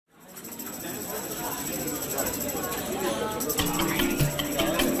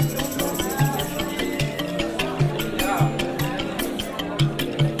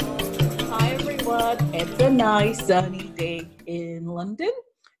nice sunny day in London,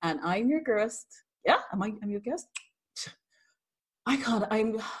 and I'm your guest. Yeah, I'm your guest. I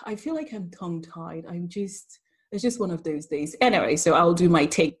feel like I'm tongue-tied. It's just one of those days. Anyway, so I'll do my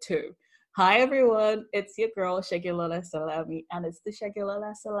take two. Hi everyone, it's your girl Shagilola Salami, and it's the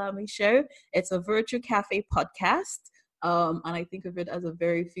Shagilola Salami Show. It's a virtual cafe podcast. And I think of it as a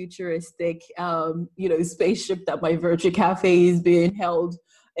very futuristic, spaceship that my virtual cafe is being held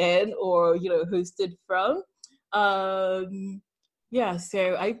in or, hosted from. So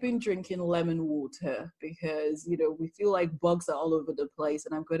I've been drinking lemon water because, we feel like bugs are all over the place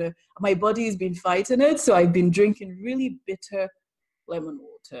and my body's been fighting it. So I've been drinking really bitter lemon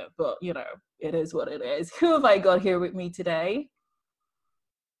water, but, it is what it is. Who have I got here with me today?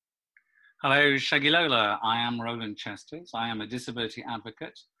 Hello, Shagilola. I am Roland Chesters. I am a disability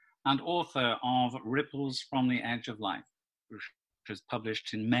advocate and author of Ripples from the Edge of Life, which was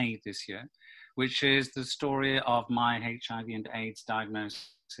published in May this year, which is the story of my HIV and AIDS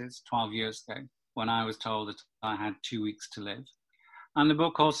diagnosis 12 years ago when I was told that I had 2 weeks to live. And the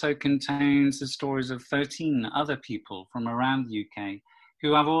book also contains the stories of 13 other people from around the UK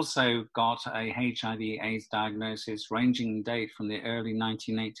who have also got a HIV/AIDS diagnosis ranging in date from the early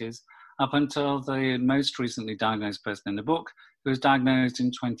 1980s up until the most recently diagnosed person in the book, who was diagnosed in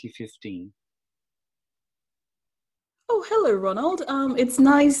 2015. Oh, hello, Ronald. It's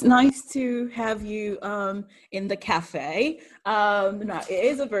nice to have you in the cafe. Now, it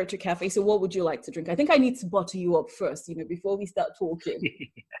is a virtual cafe, so what would you like to drink? I think I need to butter you up first, before we start talking.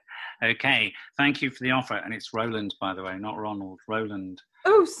 Okay, thank you for the offer. And it's Roland, by the way, not Ronald, Roland.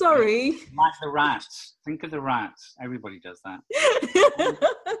 Oh, sorry. Like the rats. Think of the rats. Everybody does that.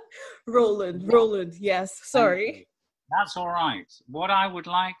 Roland, yes, sorry. That's all right. What I would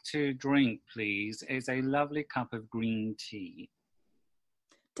like to drink, please, is a lovely cup of green tea.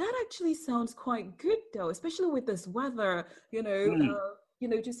 That actually sounds quite good, though, especially with this weather,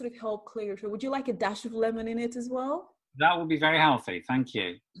 just sort of help clear your throat. Would you like a dash of lemon in it as well? That would be very healthy. Thank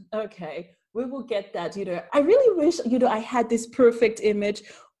you. Okay, we will get that. I really wish, I had this perfect image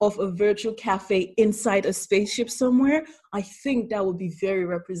of a virtual cafe inside a spaceship somewhere. I think that would be very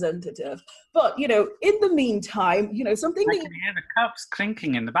representative. But, in the meantime, something... I can hear the cups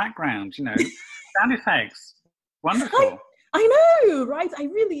clinking in the background, sound effects. Wonderful. I know, right? I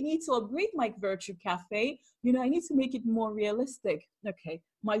really need to upgrade my virtual cafe. I need to make it more realistic. Okay,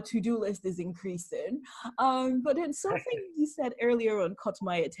 my to-do list is increasing. But then something you said earlier on caught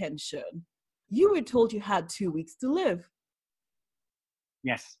my attention. You were told you had 2 weeks to live.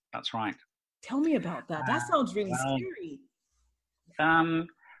 Yes, that's right. Tell me about that. That sounds really scary.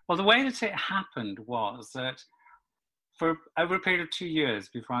 Well, the way that it happened was that for over a period of 2 years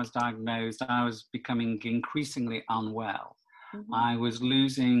before I was diagnosed, I was becoming increasingly unwell. Mm-hmm. I was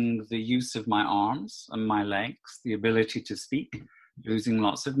losing the use of my arms and my legs, the ability to speak, losing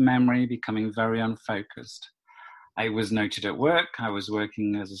lots of memory, becoming very unfocused. I was noted at work. I was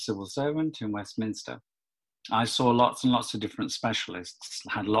working as a civil servant in Westminster. I saw lots and lots of different specialists,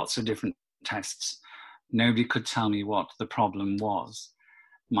 had lots of different tests. Nobody could tell me what the problem was.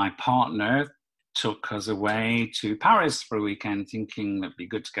 My partner took us away to Paris for a weekend, thinking it'd be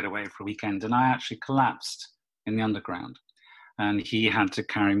good to get away for a weekend, and I actually collapsed in the underground, and he had to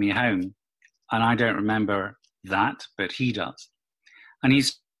carry me home. And I don't remember that, but he does. And he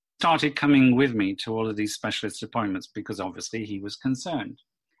started coming with me to all of these specialist appointments because obviously he was concerned.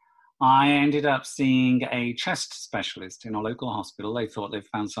 I ended up seeing a chest specialist in a local hospital. They thought they'd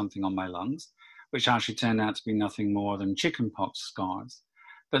found something on my lungs, which actually turned out to be nothing more than chickenpox scars.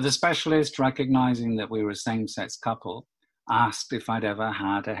 But the specialist, recognizing that we were a same-sex couple, asked if I'd ever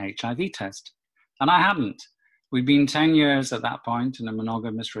had a HIV test. And I hadn't. We'd been 10 years at that point in a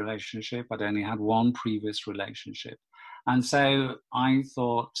monogamous relationship. I'd only had one previous relationship. And so I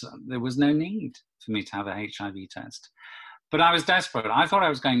thought there was no need for me to have a HIV test. But I was desperate. I thought I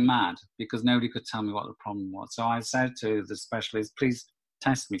was going mad because nobody could tell me what the problem was. So I said to the specialist, please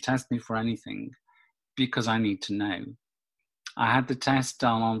test me for anything because I need to know. I had the test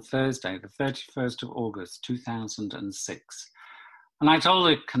done on Thursday, the 31st of August, 2006. And I told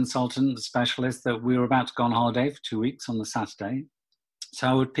the consultant, the specialist, that we were about to go on holiday for 2 weeks on the Saturday. So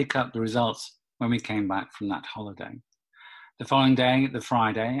I would pick up the results when we came back from that holiday. The following day, the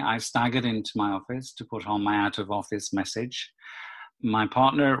Friday, I staggered into my office to put on my out-of-office message. My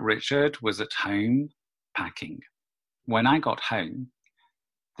partner, Richard, was at home packing. When I got home,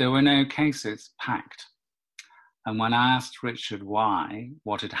 there were no cases packed. And when I asked Richard why,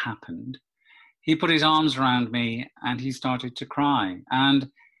 what had happened, he put his arms around me and he started to cry.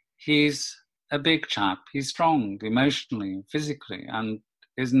 And he's a big chap. He's strong emotionally, physically, and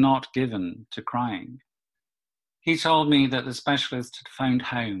is not given to crying. He told me that the specialist had phoned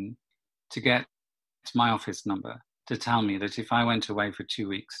home to get my office number to tell me that if I went away for 2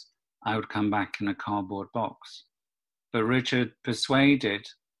 weeks, I would come back in a cardboard box. But Richard persuaded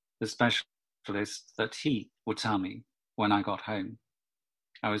the specialist that he would tell me when I got home.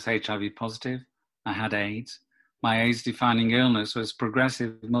 I was HIV positive. I had AIDS. My AIDS-defining illness was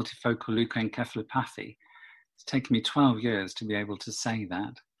progressive multifocal leukoencephalopathy. It's taken me 12 years to be able to say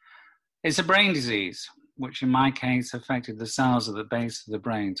that. It's a brain disease, which in my case affected the cells at the base of the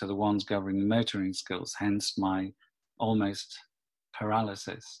brain, so the ones governing the motoring skills, hence my almost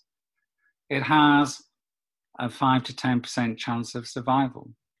paralysis. It has a 5 to 10% chance of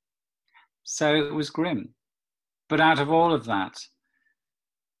survival. So it was grim. But out of all of that,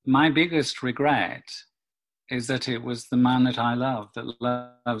 my biggest regret is that it was the man that I love,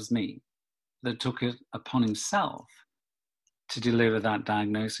 that loves me, that took it upon himself to deliver that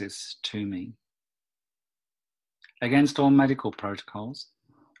diagnosis to me. Against all medical protocols,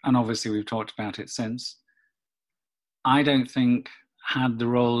 and obviously we've talked about it since, I don't think, had the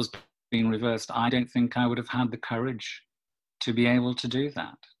roles been reversed, I don't think I would have had the courage to be able to do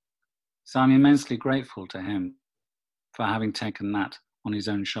that. So I'm immensely grateful to him for having taken that on his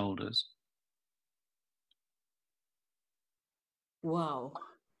own shoulders. Wow.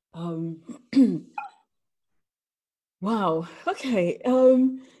 Wow. Okay.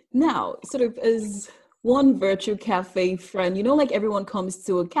 Now, sort of as one virtual cafe friend, you know, like everyone comes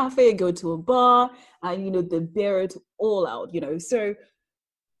to a cafe, go to a bar, and, you know, they bear it all out, you know. So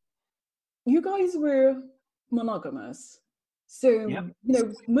you guys were monogamous. So, Yep. you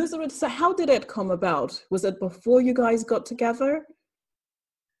know, most of it, so how did it come about? Was it before you guys got together?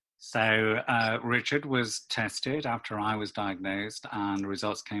 So Richard was tested after I was diagnosed, and the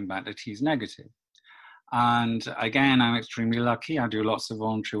results came back that he's negative. And again, I'm extremely lucky. I do lots of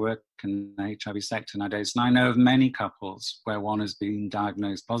voluntary work in the HIV sector nowadays. And I know of many couples where one has been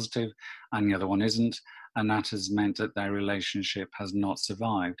diagnosed positive and the other one isn't. And that has meant that their relationship has not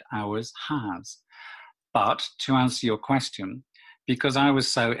survived. Ours has. But to answer your question, because I was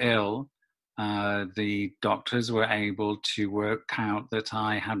so ill, the doctors were able to work out that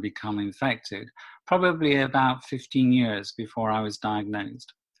I had become infected probably about 15 years before I was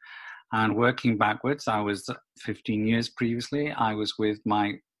diagnosed. And working backwards, I was 15 years previously, I was with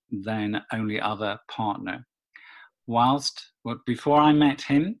my then only other partner. Before I met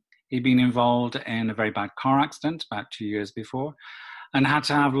him, he'd been involved in a very bad car accident about 2 years before and had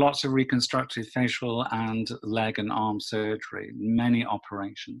to have lots of reconstructive facial and leg and arm surgery, many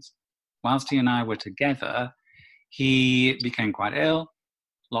operations. Whilst he and I were together, he became quite ill,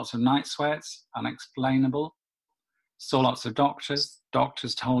 lots of night sweats, unexplainable, saw lots of doctors.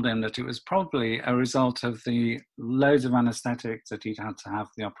 Doctors told him that it was probably a result of the loads of anesthetics that he'd had to have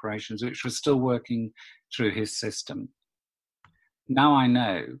the operations, which was still working through his system. Now I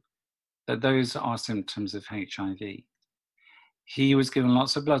know that those are symptoms of HIV. He was given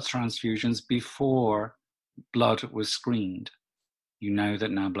lots of blood transfusions before blood was screened. You know that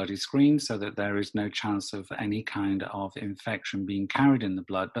now blood is screened so that there is no chance of any kind of infection being carried in the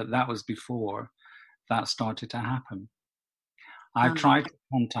blood, but that was before that started to happen. I've tried to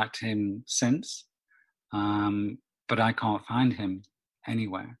contact him since, but I can't find him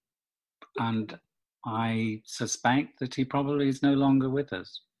anywhere. And I suspect that he probably is no longer with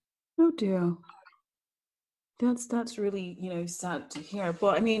us. Oh dear. That's really, you know, sad to hear.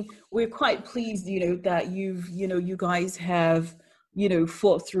 But I mean, we're quite pleased, you know, that you guys have, you know,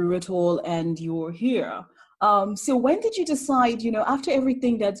 fought through it all and you're here. So when did you decide, you know, after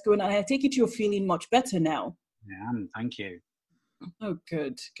everything that's going on, I take it you're feeling much better now? Yeah, thank you. Oh,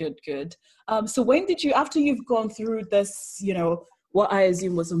 good. So when did you, after you've gone through this, you know, what I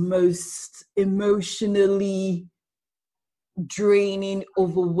assume was the most emotionally draining,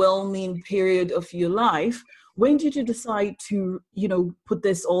 overwhelming period of your life, when did you decide to, you know, put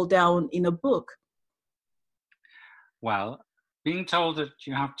this all down in a book? Well, being told that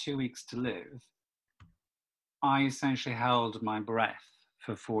you have 2 weeks to live, I essentially held my breath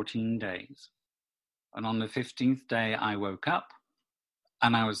for 14 days. And on the 15th day, I woke up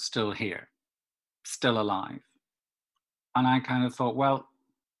and I was still here, still alive. And I kind of thought, well,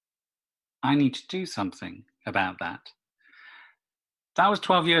 I need to do something about that. That was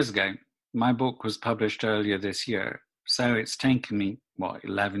 12 years ago. My book was published earlier this year. So it's taken me,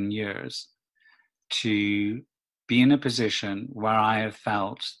 11 years to be in a position where I have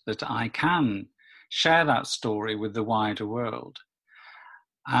felt that I can share that story with the wider world.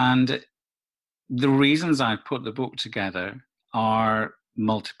 And the reasons I've put the book together are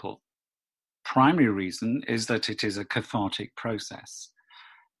multiple. Primary reason is that it is a cathartic process.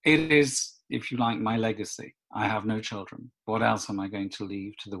 It is if you like, my legacy. I have no children. What else am I going to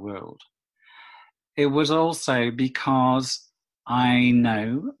leave to the world? It was also because I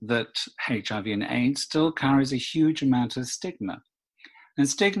know that HIV and AIDS still carries a huge amount of stigma. And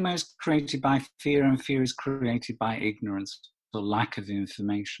stigma is created by fear, and fear is created by ignorance or lack of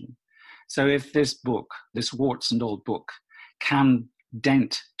information. So if this book, this warts and all book, can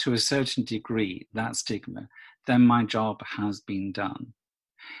dent to a certain degree that stigma, then my job has been done.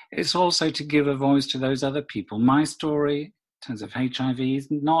 It's also to give a voice to those other people. My story, in terms of HIV, is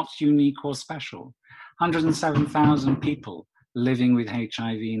not unique or special. 107,000 people living with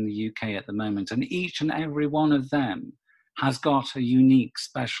HIV in the UK at the moment, and each and every one of them has got a unique,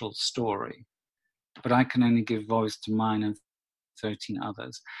 special story. But I can only give voice to mine and 13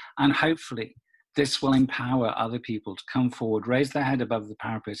 others. And hopefully this will empower other people to come forward, raise their head above the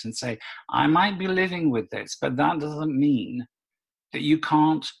parapet and say, I might be living with this, but that doesn't mean that you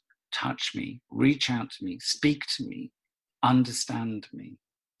can't touch me, reach out to me, speak to me, understand me,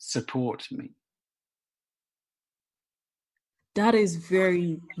 support me. That is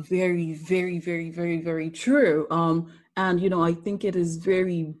very, very, very, very, very, very true. And, I think it is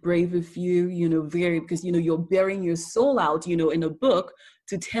very brave of you, because, you're bearing your soul out, in a book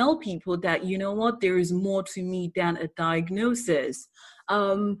to tell people that, there is more to me than a diagnosis.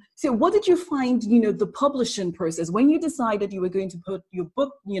 So what did you find, the publishing process, when you decided you were going to put your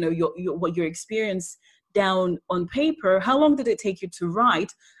book, your experience down on paper? How long did it take you to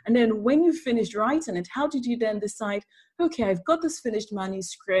write? And then when you finished writing it, how did you then decide, okay, I've got this finished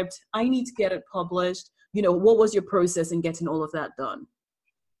manuscript, I need to get it published? What was your process in getting all of that done?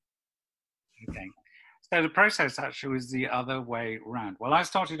 Okay. So the process actually was the other way around. Well, I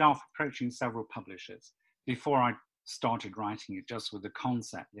started off approaching several publishers before I started writing it, just with the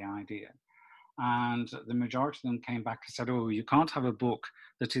concept, the idea. And the majority of them came back and said, oh, you can't have a book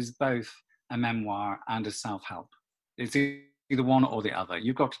that is both a memoir and a self-help. It's either one or the other.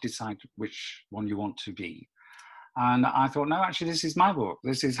 You've got to decide which one you want to be. And I thought, no, actually, this is my book.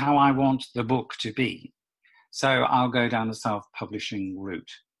 This is how I want the book to be. So I'll go down the self-publishing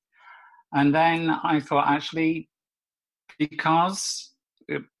route. And then I thought, actually, because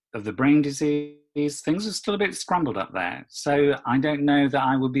of the brain disease, things are still a bit scrambled up there. So I don't know that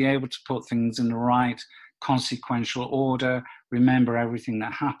I will be able to put things in the right consequential order, remember everything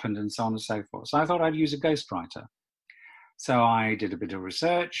that happened, and so on and so forth. So I thought I'd use a ghostwriter. So I did a bit of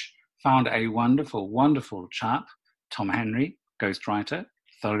research, found a wonderful, wonderful chap, Tom Henry, ghostwriter,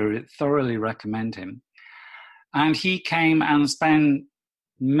 thoroughly recommend him. And he came and spent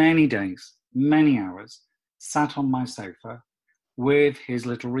many days, many hours, sat on my sofa with his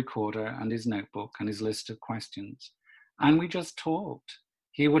little recorder and his notebook and his list of questions. And we just talked.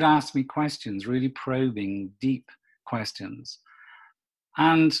 He would ask me questions, really probing, deep questions,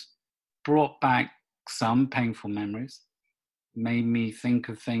 and brought back some painful memories, made me think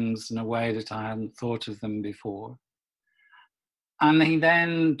of things in a way that I hadn't thought of them before. And he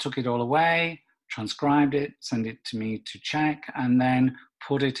then took it all away, transcribed it, sent it to me to check, and then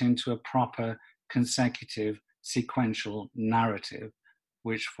put it into a proper consecutive sequential narrative,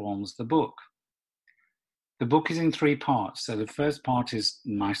 which forms the book. The book is in 3 parts. So the first part is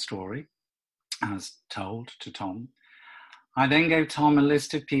my story, as told to Tom. I then gave Tom a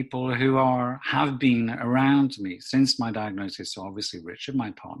list of people who have been around me since my diagnosis. So obviously Richard, my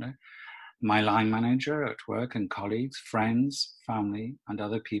partner, my line manager at work and colleagues, friends, family, and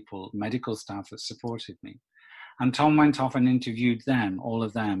other people, medical staff that supported me. And Tom went off and interviewed them, all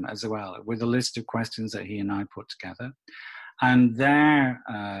of them as well, with a list of questions that he and I put together. And their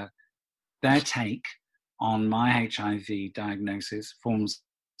take on my HIV diagnosis forms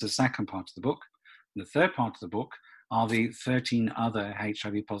the second part of the book. And the third part of the book are the 13 other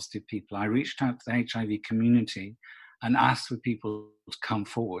HIV positive people. I reached out to the HIV community and asked for people to come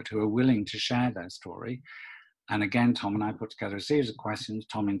forward who are willing to share their story. And again, Tom and I put together a series of questions.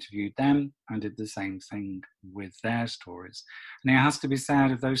 Tom interviewed them and did the same thing with their stories. And it has to be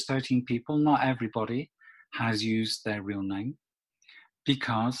said, of those 13 people, not everybody has used their real name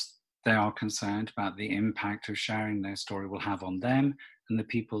because they are concerned about the impact of sharing their story will have on them and the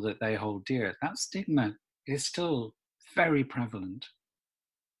people that they hold dear. That stigma is still very prevalent.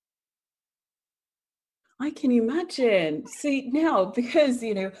 I can imagine. See, now, because,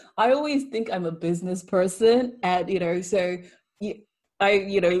 I always think I'm a business person and, so I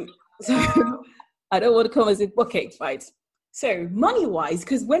don't want to come as if, okay, fine. So money-wise,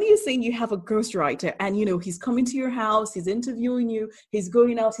 because when you're saying you have a ghostwriter and, he's coming to your house, he's interviewing you, he's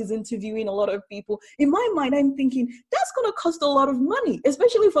going out, he's interviewing a lot of people. In my mind, I'm thinking that's going to cost a lot of money,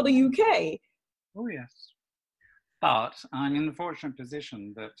 especially for the UK. Oh, yes. But I'm in the fortunate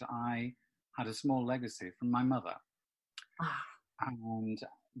position that I had a small legacy from my mother. Ah. And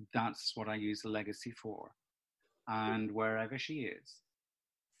that's what I use the legacy for. And wherever she is,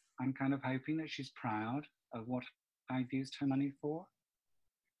 I'm kind of hoping that she's proud of what I've used her money for.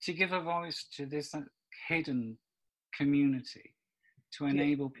 To give a voice to this hidden community, to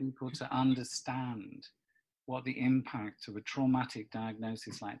enable people to understand what the impact of a traumatic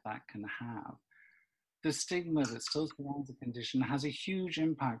diagnosis like that can have. The stigma that still surrounds the condition has a huge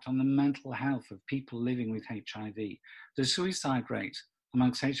impact on the mental health of people living with HIV. The suicide rate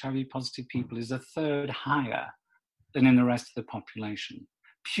amongst HIV positive people is a third higher than in the rest of the population,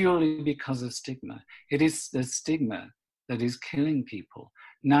 purely because of stigma. It is the stigma that is killing people.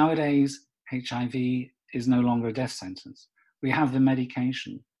 Nowadays, HIV is no longer a death sentence. We have the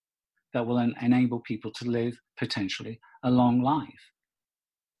medication that will enable people to live potentially a long life.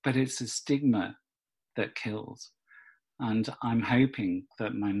 But it's the stigma that kills. And I'm hoping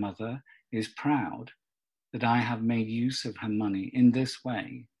that my mother is proud that I have made use of her money in this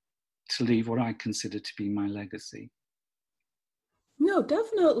way to leave what I consider to be my legacy. No,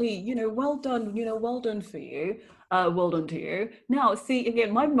 definitely, well done, well done for you. Well done to you. Now, see,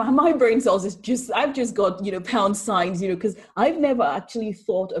 again, my brain cells I've just got, pound signs, because I've never actually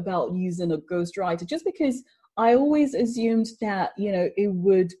thought about using a ghostwriter, just because I always assumed that, it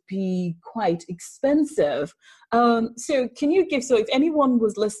would be quite expensive. So if anyone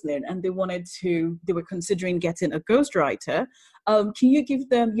was listening and they were considering getting a ghostwriter, can you give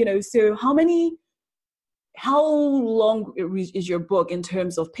them, so how long is your book in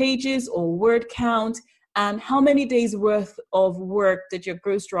terms of pages or word count, and how many days worth of work did your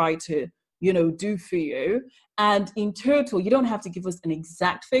ghostwriter, do for you? And in total, you don't have to give us an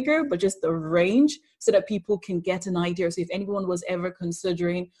exact figure, but just a range so that people can get an idea. So if anyone was ever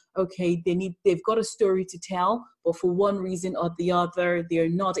considering, okay, they've got a story to tell, but for one reason or the other, they're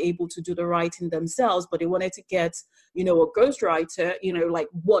not able to do the writing themselves, but they wanted to get, a ghostwriter, like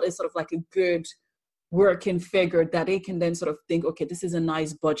what is sort of like a good working figure that they can then sort of think, okay, this is a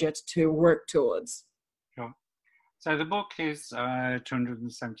nice budget to work towards. Sure. So the book is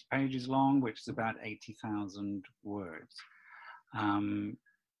 270 pages long, which is about 80,000 words.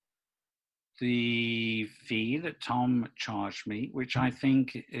 The fee that Tom charged me, which I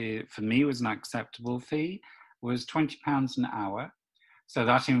think for me was an acceptable fee, was £20 an hour. So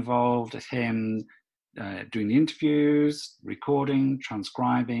that involved him doing the interviews, recording,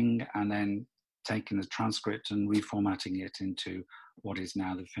 transcribing, and then taking the transcript and reformatting it into what is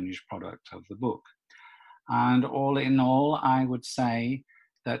now the finished product of the book. And all in all, I would say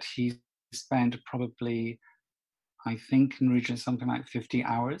that he spent probably, I think, in the region of something like 50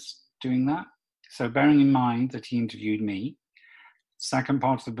 hours doing that. So bearing in mind that he interviewed me, second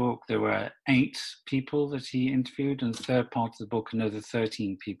part of the book, there were 8 people that he interviewed, and the third part of the book, another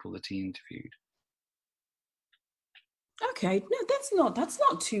 13 people that he interviewed. Okay, no, that's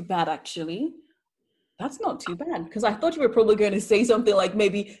not too bad, actually. That's not too bad, because I thought you were probably going to say something like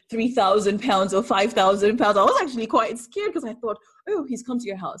maybe £3,000 or £5,000. I was actually quite scared because I thought, oh, he's come to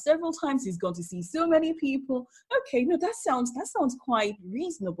your house several times. He's gone to see so many people. Okay, no, that sounds quite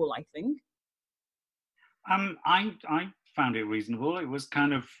reasonable, I think. I found it reasonable. It was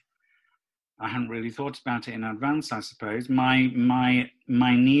kind of, I hadn't really thought about it in advance, I suppose. My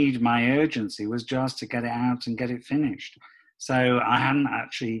urgency was just to get it out and get it finished. So I hadn't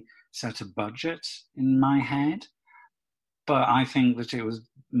actually set a budget in my head, but I think that it was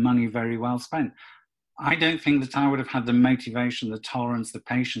money very well spent. I don't think that I would have had the motivation, the tolerance, the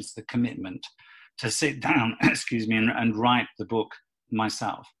patience, the commitment to sit down, and write the book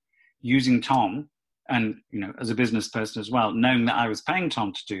myself. Using Tom, and as a business person as well, knowing that I was paying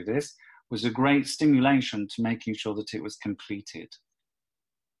Tom to do this was a great stimulation to making sure that it was completed.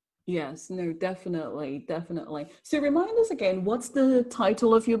 Yes, no, definitely. So remind us again, what's the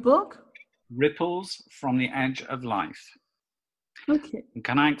title of your book? Ripples from the Edge of Life. Okay.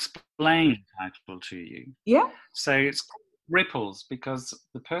 Can I explain the title to you? Yeah. So it's ripples because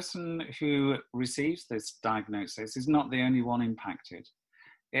the person who receives this diagnosis is not the only one impacted.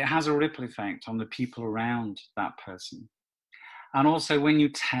 It has a ripple effect on the people around that person. And also when you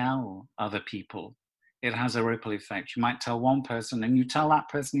tell other people, it has a ripple effect. You might tell one person and you tell that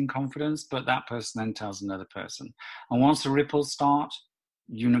person in confidence, but that person then tells another person. And once the ripples start,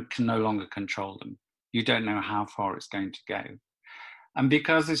 you can no longer control them. You don't know how far it's going to go. And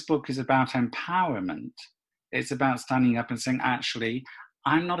because this book is about empowerment, it's about standing up and saying, actually,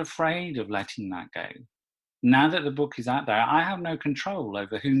 I'm not afraid of letting that go. Now that the book is out there, I have no control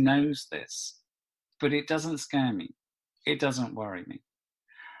over who knows this, but it doesn't scare me. It doesn't worry me.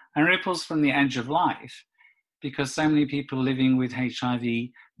 And Ripples from the Edge of Life because so many people living with HIV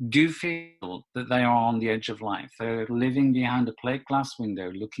do feel that they are on the edge of life. They're living behind a plate glass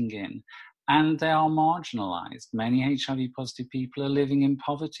window looking in, and they are marginalized. Many HIV positive people are living in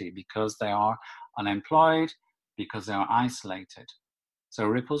poverty because they are unemployed, because they are isolated. So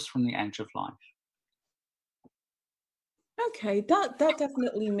ripples from the edge of life. Okay, that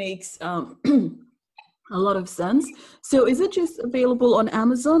definitely makes a lot of sense. So is it just available on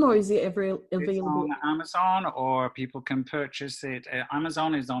Amazon, or is it available? It's on Amazon, or people can purchase it.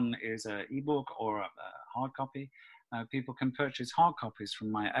 Amazon is an ebook or a hard copy. People can purchase hard copies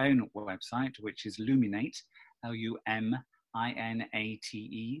from my own website, which is Luminate,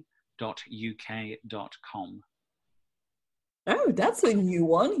 luminate.uk.com. Oh, that's a new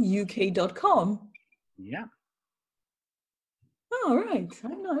one, uk.com. Yeah. Oh, right.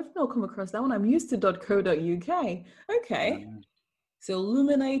 I've not come across that one. I'm used to .co.uk. Okay. So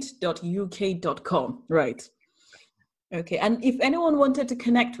luminate.uk.com. Right. Okay. And if anyone wanted to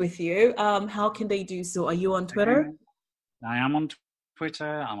connect with you, how can they do so? Are you on Twitter? I am on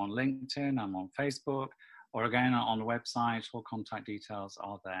Twitter. I'm on LinkedIn. I'm on Facebook. Or again, on the website, all contact details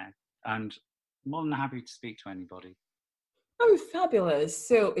are there. And more than happy to speak to anybody. Oh, fabulous.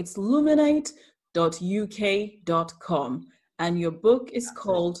 So it's luminate.uk.com. And your book is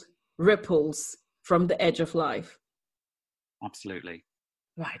called Ripples from the Edge of Life. Absolutely.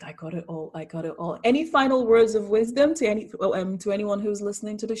 Right, I got it all. Any final words of wisdom to anyone who's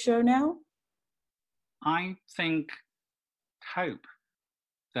listening to the show now? I think hope.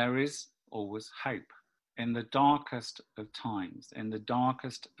 There is always hope. In the darkest of times, in the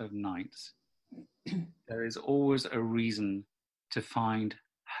darkest of nights, there is always a reason to find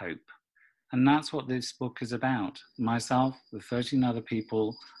hope. And that's what this book is about. Myself, the 13 other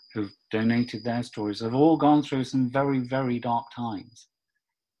people who've donated their stories have all gone through some very, very dark times.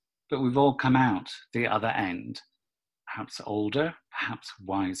 But we've all come out the other end, perhaps older, perhaps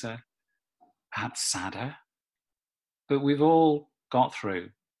wiser, perhaps sadder. But we've all got through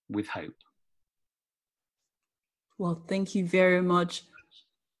with hope. Well, thank you very much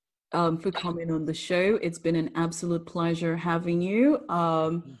for coming on the show. It's been an absolute pleasure having you.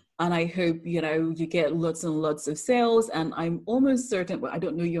 And I hope, you get lots and lots of sales. And I'm almost certain, well, I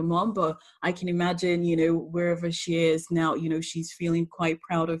don't know your mom, but I can imagine, wherever she is now, she's feeling quite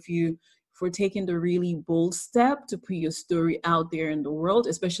proud of you for taking the really bold step to put your story out there in the world,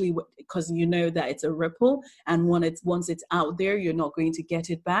 especially because you know that it's a ripple. And once it's out there, you're not going to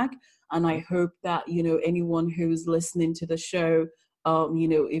get it back. And I hope that, anyone who's listening to the show,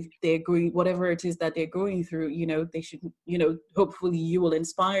 if they're going, whatever it is that they're going through, they should, hopefully you will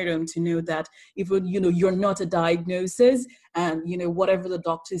inspire them to know that even, you're not a diagnosis, and, whatever the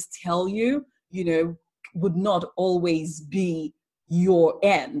doctors tell you, would not always be your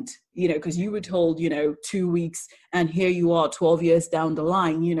end, because you were told, 2 weeks, and here you are 12 years down the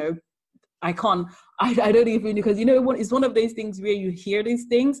line, I don't even, because, it's one of those things where you hear these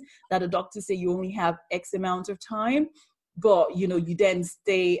things that a doctor say you only have X amount of time. But, you then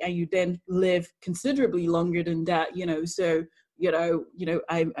stay and you then live considerably longer than that, so,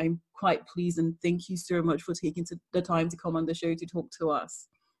 I'm quite pleased, and thank you so much for taking the time to come on the show to talk to us.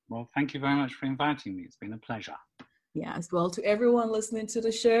 Well, thank you very much for inviting me. It's been a pleasure. Yeah, as well, to everyone listening to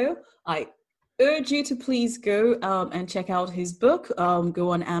the show, I urge you to please go and check out his book.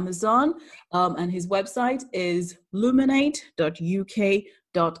 Go on Amazon, and his website is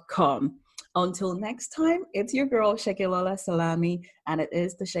luminate.uk.com. Until next time, it's your girl, Segilola Salami, and it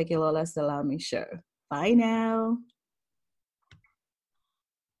is the Segilola Salami Show. Bye now.